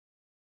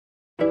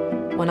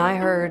When I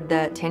heard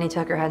that Tanya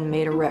Tucker hadn't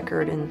made a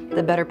record in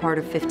the better part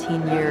of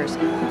 15 years,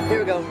 here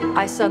we go.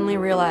 I suddenly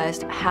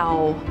realized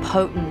how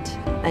potent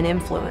an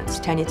influence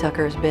Tanya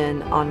Tucker has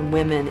been on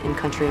women in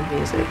country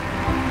music.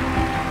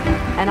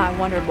 And I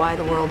wondered why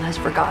the world has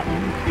forgotten.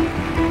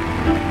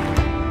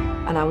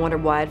 And I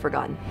wondered why I'd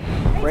forgotten.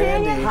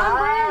 Brandi.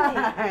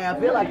 Hi, I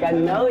feel like I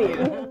know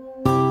you.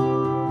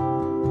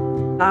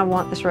 I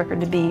want this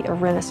record to be a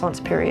renaissance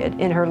period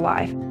in her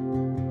life.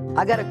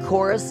 I got a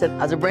chorus,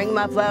 and as I bring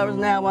my flowers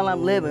now while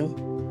I'm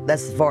living,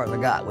 that's as far as I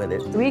got with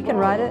it. We can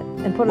write it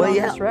and put it on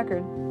this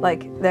record.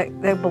 Like, that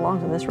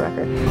belongs on this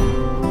record.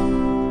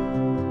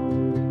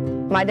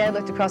 My dad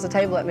looked across the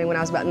table at me when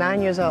I was about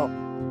 9 years old.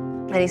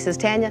 And he says,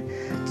 Tanya,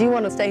 do you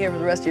want to stay here for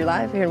the rest of your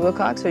life here in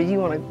Wilcox, or do you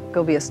want to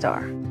go be a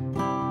star?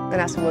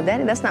 And I said, well,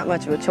 Daddy, that's not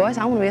much of a choice.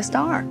 I want to be a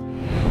star.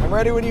 I'm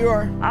ready when you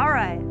are. All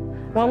right.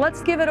 Well,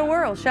 let's give it a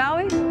whirl, shall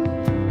we?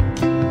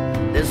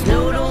 The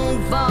snow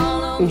don't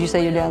fall. Would you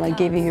say your dad, like,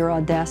 gave you your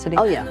audacity?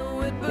 Oh, yeah.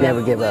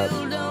 Never give up.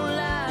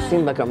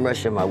 Seems like I'm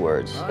rushing my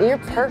words. You're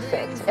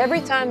perfect.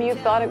 Every time you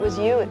thought it was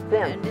you, it's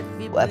them.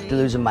 After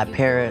losing my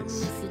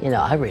parents, you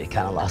know, I really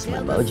kind of lost my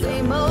mojo.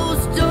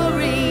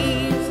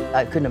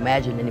 I couldn't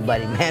imagine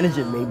anybody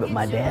managing me but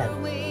my dad.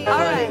 All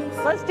right,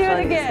 let's do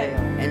it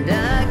again. And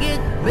I get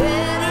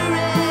better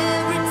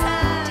every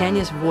time.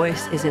 Tanya's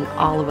voice is in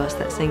all of us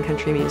that sing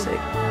country music.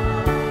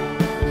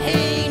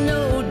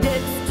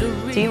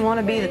 Do you want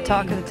to be the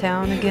talk of the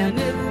town again?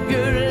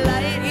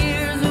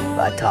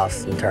 I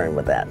toss and turn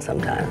with that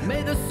sometimes.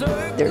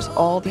 There's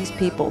all these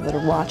people that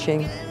are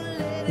watching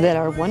that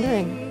are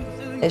wondering,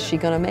 is she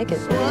going to make it?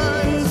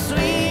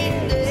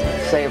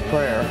 Say a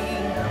prayer.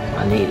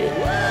 I need it.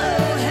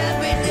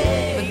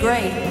 The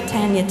great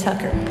Tanya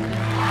Tucker.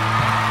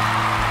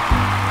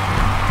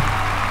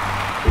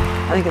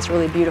 I think it's a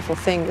really beautiful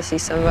thing to see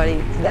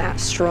somebody that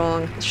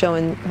strong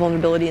showing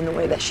vulnerability in the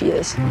way that she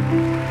is.